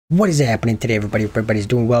What is happening today, everybody? Hope everybody's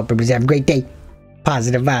doing well. Everybody's having a great day.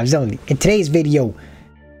 Positive vibes only. In today's video,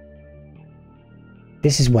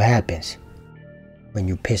 this is what happens when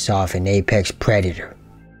you piss off an apex predator.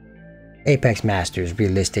 Apex masters,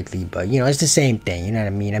 realistically, but you know, it's the same thing. You know what I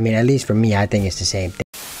mean? At least for me, I think it's the same thing.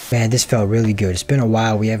 Man, this felt really good. It's been a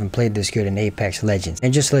while. We haven't played this good in Apex Legends.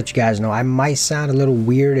 And just to let you guys know, I might sound a little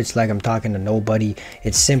weird. It's like I'm talking to nobody.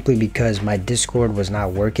 It's simply because my Discord was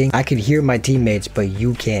not working. I could hear my teammates, but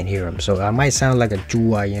you can't hear them. So I might sound like a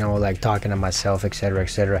jua, you know, like talking to myself, etc,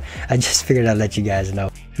 etc. I just figured I'd let you guys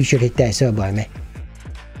know. You should hit that sub button, man.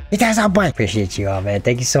 Hit that sub button. Appreciate you all, man.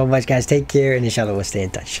 Thank you so much, guys. Take care, and inshallah we'll stay in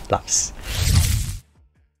touch. Loves.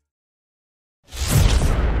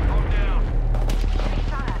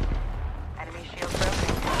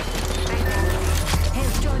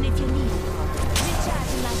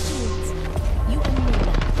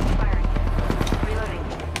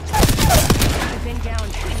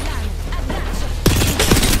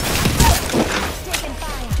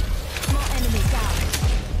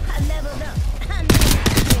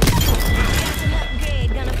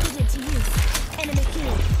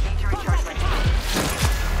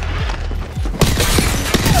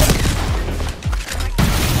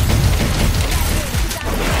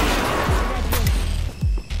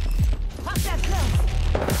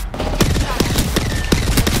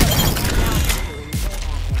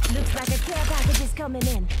 Coming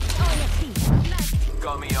in. On your feet.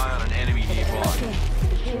 Got me eye on an enemy nearby.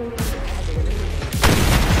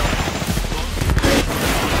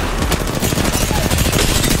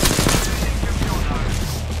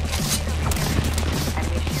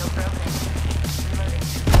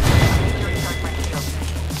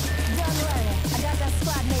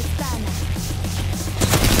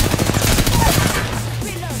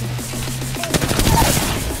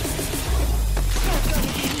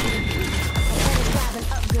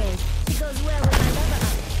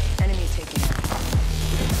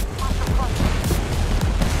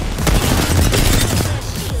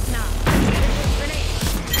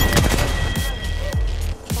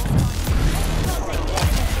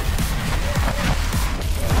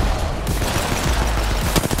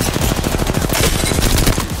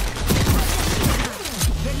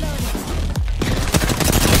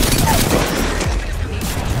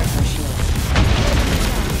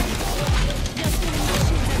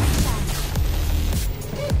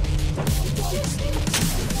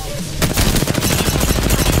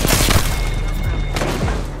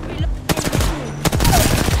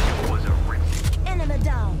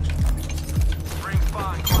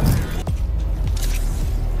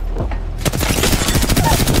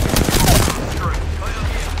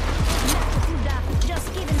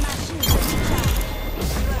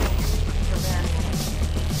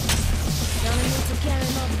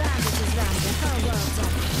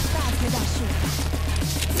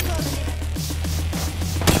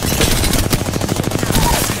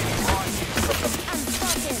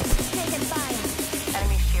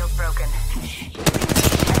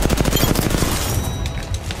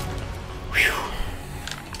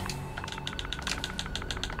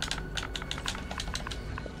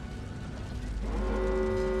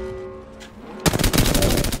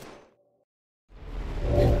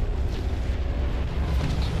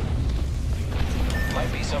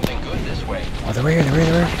 Something good this way. Oh, they're right here, they're right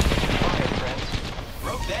here. Fire, friends.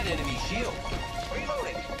 Broke that enemy shield.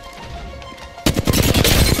 Reloading.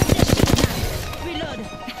 Reload.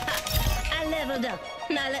 I leveled up.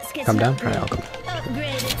 Now let's get Come down? Alright, I'll come.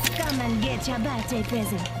 Upgraded. Come and get your birthday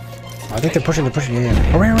present. Oh, I think they're pushing, yeah,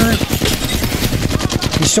 yeah. Oh, right.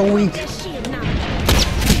 He's so weak.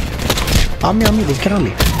 On me, just get on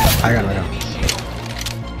me. I got him.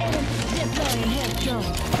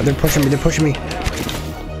 Oh, they're pushing me,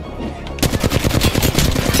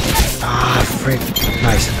 Ah, frick.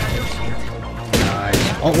 Nice.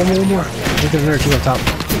 Oh, one more. I think there's another two up top.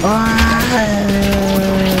 Ah!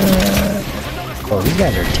 Oh, these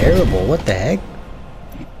guys are terrible. What the heck?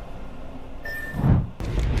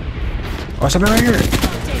 Oh, something right here.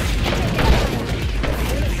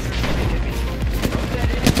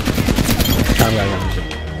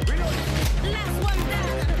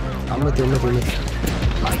 I'm with you.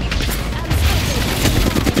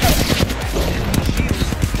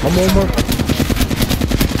 One more.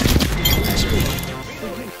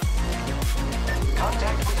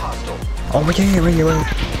 Oh, right here.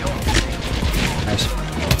 Nice.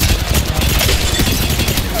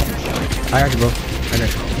 I got you, bro. I got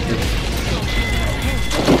you.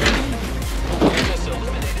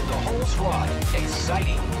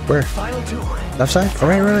 Where? Left side? Oh,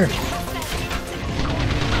 right.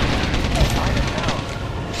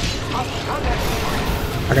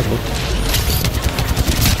 I got you.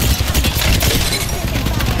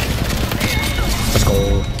 Let's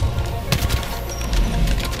go.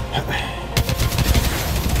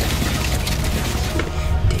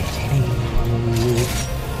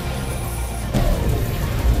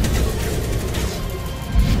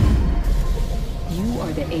 You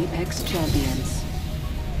are the Apex champions.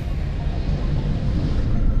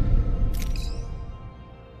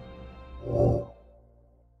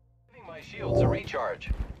 Giving my shields a recharge.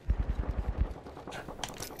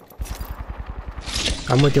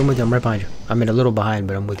 I'm with you, I'm right behind you. I'm in a little behind,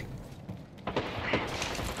 but I'm with you.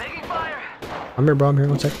 Taking fire. I'm here, bro, I'm here,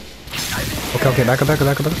 one sec. Okay, back up.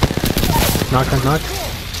 Knock.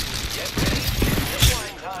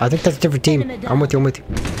 I think that's a different team. I'm with you. Wait,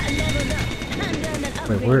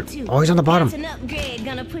 where? Oh, he's on the bottom. An upgrade,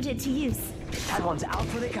 gonna put it to use. That one's out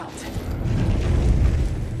for the count.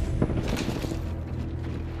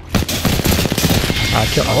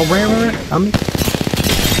 Kill. Oh, where? I'm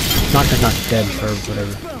not dead or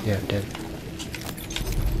whatever. Yeah, dead.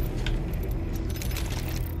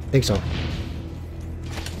 Think so.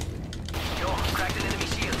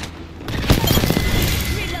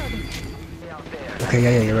 Okay,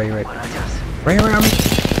 yeah, you're right. Right, I'm.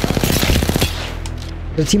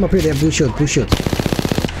 There's a team up here, they have blue shields.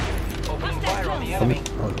 Opening fire on the enemy.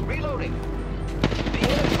 Reloading.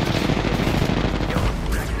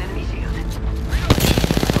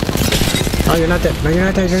 Oh, you're not dead. No, you're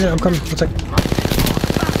not dead. I'm coming. One sec.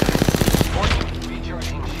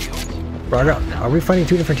 Recharging shields. Bro, are we fighting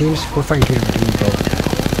two different teams? We're fighting two different teams, bro.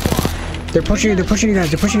 They're pushing you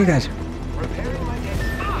guys. Repairing my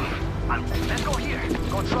damage. Let's go here.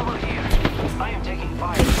 Go trouble here. I am taking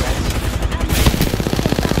fire, friends.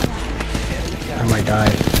 I might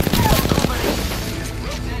die.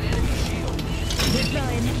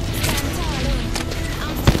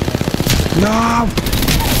 No!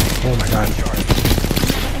 Oh my god.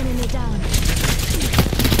 Enemy down.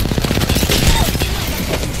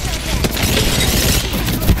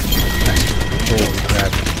 Holy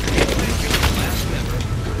crap.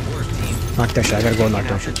 Knock that shit. I gotta go knock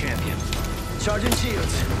that shit. Sergeant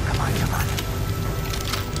Shields. Come on.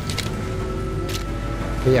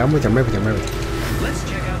 Yeah, I'm with him. Let's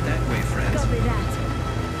check out that way, friends. Copy that.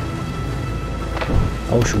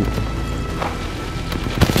 Oh shoot.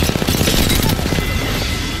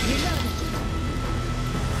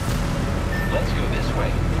 Let's go this way.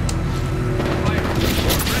 Fire.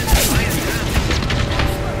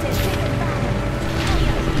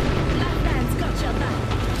 Last man's got your back.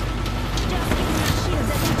 Just give me my shields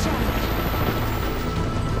as you charge.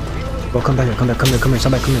 Bro, come back here.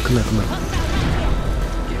 Somebody, come here.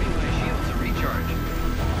 Giving my shields a recharge.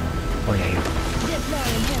 Oh yeah.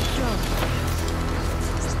 Deploying health drone.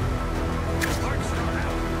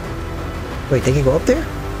 Wait, they can go up there?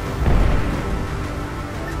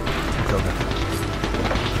 Okay.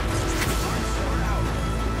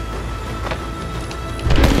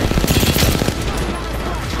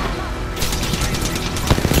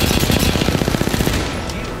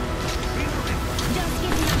 Just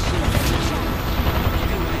give me my shields as you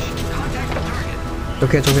charge. Contact the target.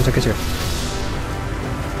 Okay.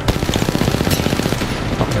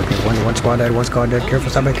 Okay. One squad dead.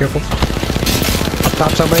 Careful, somebody, careful. Up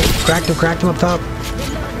top, somebody. Cracked him up top.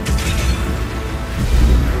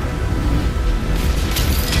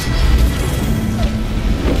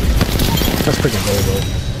 Let's freaking go.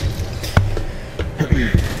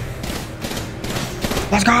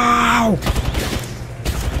 Let's go!